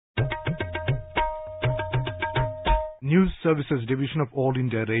News Services Division of All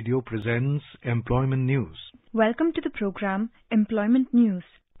India Radio presents Employment News. Welcome to the program Employment News.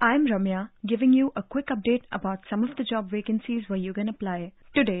 I'm Ramya, giving you a quick update about some of the job vacancies where you can apply.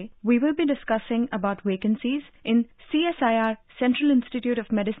 Today, we will be discussing about vacancies in CSIR, Central Institute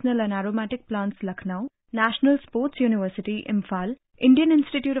of Medicinal and Aromatic Plants, Lucknow, National Sports University, Imphal, Indian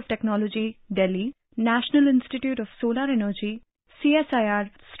Institute of Technology, Delhi, National Institute of Solar Energy, CSIR,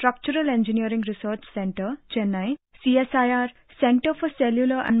 Structural Engineering Research Center, Chennai, CSIR, Center for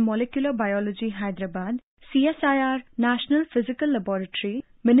Cellular and Molecular Biology, Hyderabad, CSIR, National Physical Laboratory,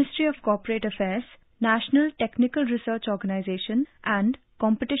 Ministry of Corporate Affairs, National Technical Research Organization, and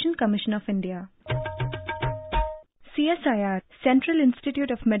Competition Commission of India. CSIR, Central Institute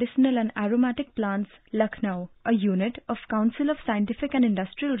of Medicinal and Aromatic Plants, Lucknow, a unit of Council of Scientific and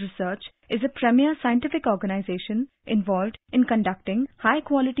Industrial Research, is a premier scientific organization involved in conducting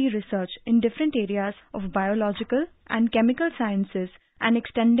high-quality research in different areas of biological and chemical sciences and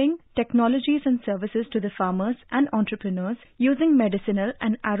extending technologies and services to the farmers and entrepreneurs using medicinal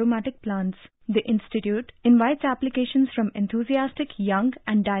and aromatic plants. The Institute invites applications from enthusiastic, young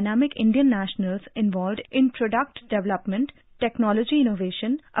and dynamic Indian nationals involved in product development, technology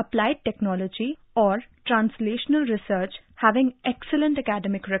innovation, applied technology, or translational research having excellent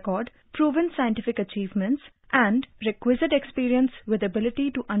academic record, proven scientific achievements, and requisite experience with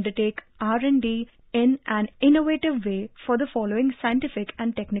ability to undertake R&D in an innovative way for the following scientific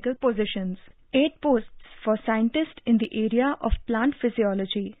and technical positions. 8 posts for scientists in the area of plant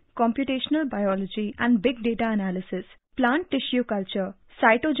physiology, computational biology and big data analysis, plant tissue culture,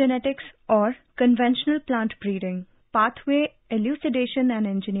 cytogenetics or conventional plant breeding, pathway elucidation and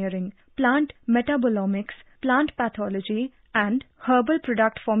engineering, plant metabolomics, plant pathology and herbal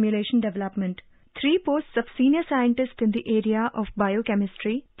product formulation development. 3 posts of senior scientist in the area of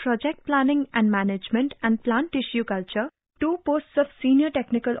biochemistry, project planning and management and plant tissue culture. 2 posts of senior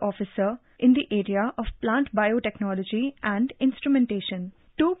technical officer in the area of plant biotechnology and instrumentation.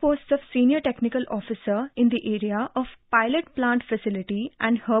 2 posts of senior technical officer in the area of pilot plant facility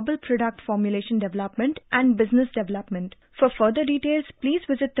and herbal product formulation development and business development. For further details, please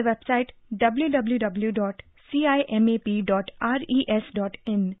visit the website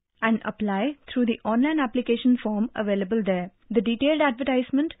www.cimap.res.in and apply through the online application form available there. The detailed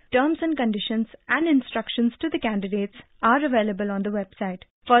advertisement, terms and conditions and instructions to the candidates are available on the website.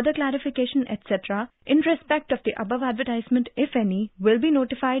 Further clarification, etc. in respect of the above advertisement, if any, will be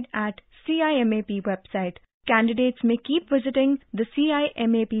notified at CIMAP website. Candidates may keep visiting the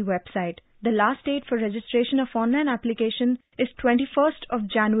CIMAP website. The last date for registration of online application is 21st of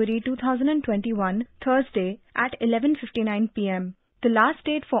January 2021, Thursday at 11:59 p.m. The last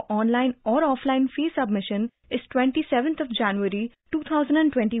date for online or offline fee submission is 27th of January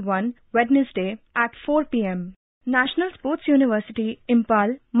 2021, Wednesday at 4 p.m. National Sports University,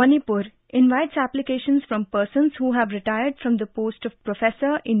 Imphal, Manipur invites applications from persons who have retired from the post of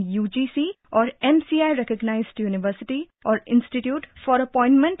professor in UGC or MCI recognized university or institute for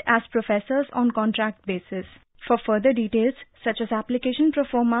appointment as professors on contract basis. For further details such as application pro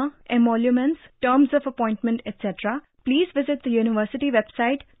forma, emoluments, terms of appointment, etc., please visit the university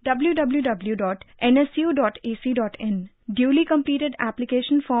website www.nsu.ac.in. Duly completed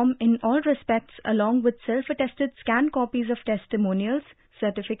application form in all respects along with self-attested scanned copies of testimonials,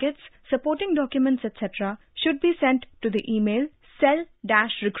 certificates, supporting documents, etc. should be sent to the email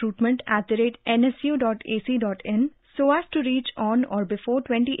cell-recruitment@nsu.ac.in so as to reach on or before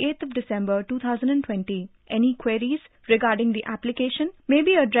 28th of December 2020. Any queries regarding the application may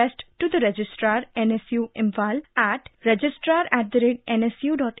be addressed to the Registrar NSU Imphal at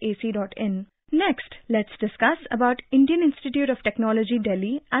registrar@nsu.ac.in. Next, let's discuss about Indian Institute of Technology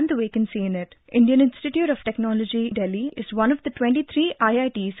Delhi and the vacancy in it. Indian Institute of Technology Delhi is one of the 23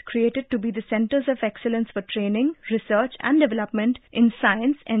 IITs created to be the centers of excellence for training, research and development in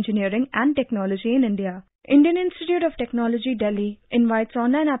science, engineering and technology in India. Indian Institute of Technology Delhi invites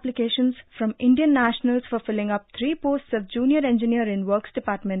online applications from Indian nationals for filling up 3 posts of Junior Engineer in Works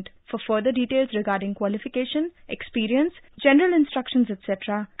Department. For further details regarding qualification, experience, general instructions,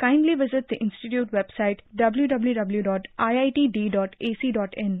 etc., kindly visit the Institute website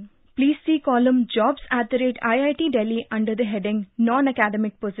www.iitd.ac.in. Please see column Jobs@IIT Delhi under the heading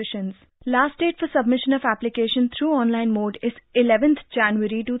Non-Academic Positions. Last date for submission of application through online mode is 11th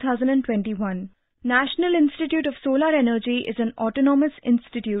January 2021. National Institute of Solar Energy is an autonomous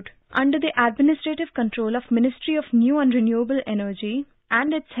institute under the administrative control of Ministry of New and Renewable Energy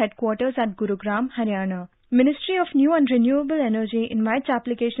and its headquarters at Gurugram, Haryana. Ministry of New and Renewable Energy invites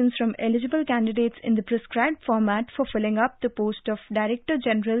applications from eligible candidates in the prescribed format for filling up the post of Director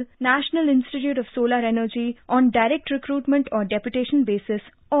General, National Institute of Solar Energy on direct recruitment or deputation basis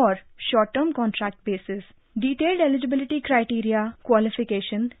or short-term contract basis. Detailed eligibility criteria,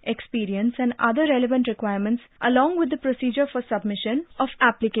 qualification, experience and other relevant requirements along with the procedure for submission of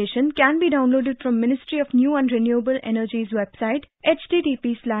application can be downloaded from Ministry of New and Renewable Energy's website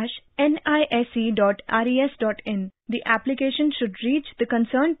https:/nise.res.in. The application should reach the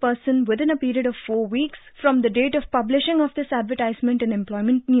concerned person within a period of 4 weeks from the date of publishing of this advertisement in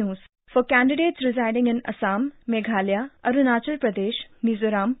Employment News. For candidates residing in Assam, Meghalaya, Arunachal Pradesh,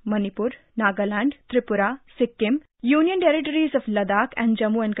 Mizoram, Manipur, Nagaland, Tripura, Sikkim, Union Territories of Ladakh and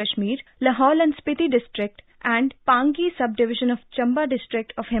Jammu and Kashmir, Lahaul and Spiti District and Pangi Subdivision of Chamba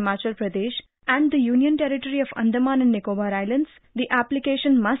District of Himachal Pradesh and the Union Territory of Andaman and Nicobar Islands, the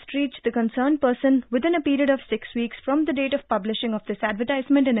application must reach the concerned person within a period of 6 weeks from the date of publishing of this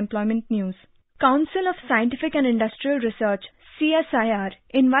advertisement in Employment News. Council of Scientific and Industrial Research CSIR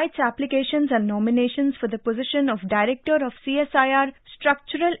invites applications and nominations for the position of Director of CSIR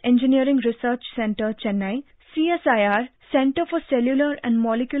Structural Engineering Research Center, Chennai, CSIR Center for Cellular and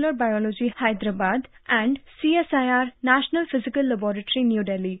Molecular Biology, Hyderabad, and CSIR National Physical Laboratory, New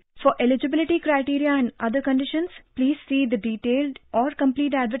Delhi. For eligibility criteria and other conditions, please see the detailed or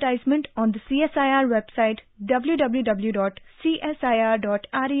complete advertisement on the CSIR website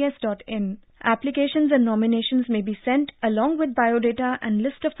www.csir.res.in. Applications and nominations may be sent along with biodata and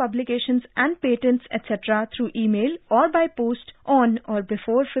list of publications and patents, etc. through email or by post on or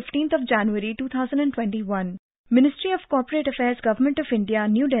before 15th of January 2021. Ministry of Corporate Affairs, Government of India,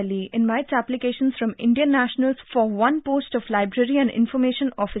 New Delhi invites applications from Indian nationals for one post of Library and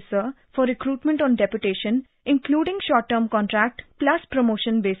Information Officer for recruitment on deputation, including short-term contract plus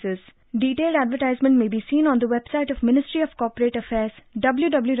promotion basis. Detailed advertisement may be seen on the website of Ministry of Corporate Affairs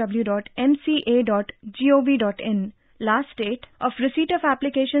www.mca.gov.in. Last date of receipt of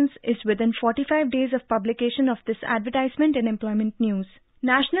applications is within 45 days of publication of this advertisement in Employment News.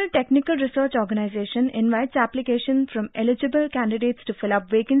 National Technical Research Organization invites application from eligible candidates to fill up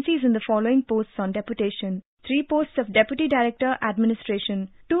vacancies in the following posts on deputation. 3 posts of Deputy Director Administration,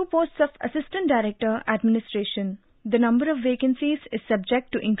 2 posts of Assistant Director Administration. The number of vacancies is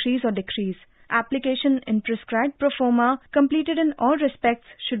subject to increase or decrease. Application in prescribed pro forma completed in all respects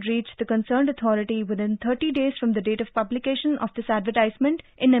should reach the concerned authority within 30 days from the date of publication of this advertisement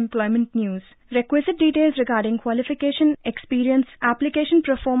in Employment News. Requisite details regarding qualification, experience, application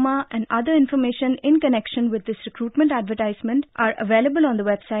pro forma and other information in connection with this recruitment advertisement are available on the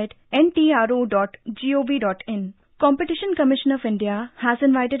website ntro.gov.in. Competition Commission of India has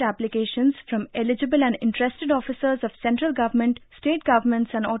invited applications from eligible and interested officers of central government, state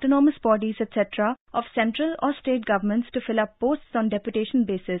governments and autonomous bodies etc. of central or state governments to fill up posts on deputation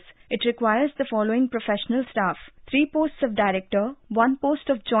basis. It requires the following professional staff: 3 posts of Director, 1 post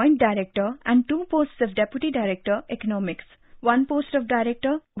of Joint Director and 2 posts of Deputy Director Economics. 1 post of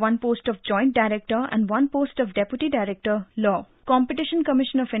Director, 1 post of Joint Director and 1 post of Deputy Director Law. Competition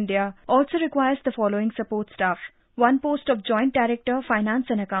Commission of India also requires the following support staff: 1 post of Joint Director Finance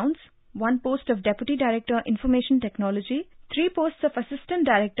and Accounts, 1 post of Deputy Director Information Technology, 3 posts of Assistant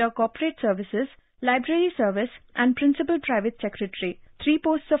Director Corporate Services, Library Service and Principal Private Secretary, 3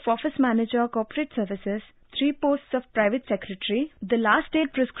 posts of Office Manager Corporate Services, 3 posts of Private Secretary. The last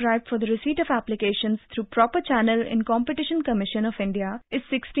date prescribed for the receipt of applications through proper channel in Competition Commission of India is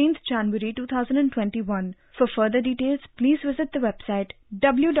 16th January 2021. For further details, please visit the website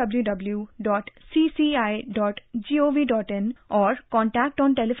www.cci.gov.in or contact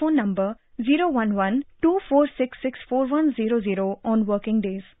on telephone number 011-2466-4100 on working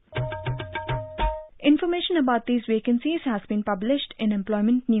days. Information about these vacancies has been published in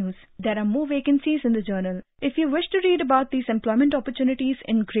Employment News. There are more vacancies in the journal. If you wish to read about these employment opportunities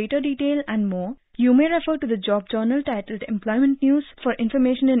in greater detail and more, you may refer to the job journal titled Employment News for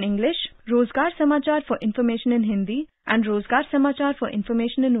information in English, Rozgar Samachar for information in Hindi, and Rozgar Samachar for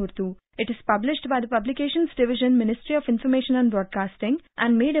information in Urdu. It is published by the Publications Division, Ministry of Information and Broadcasting,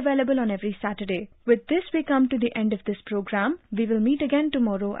 and made available on every Saturday. With this, we come to the end of this program. We will meet again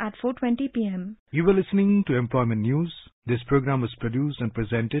tomorrow at 4:20 p.m. You were listening to Employment News. This program was produced and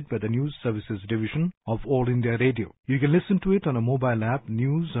presented by the News Services Division of All India Radio. You can listen to it on a mobile app,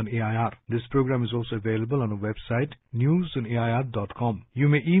 News on AIR. This program is also available on our website, newsonair.com. You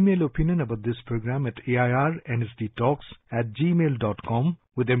may email opinion about this program at airnsdtalks@gmail.com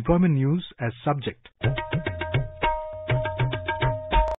with Employment News as subject.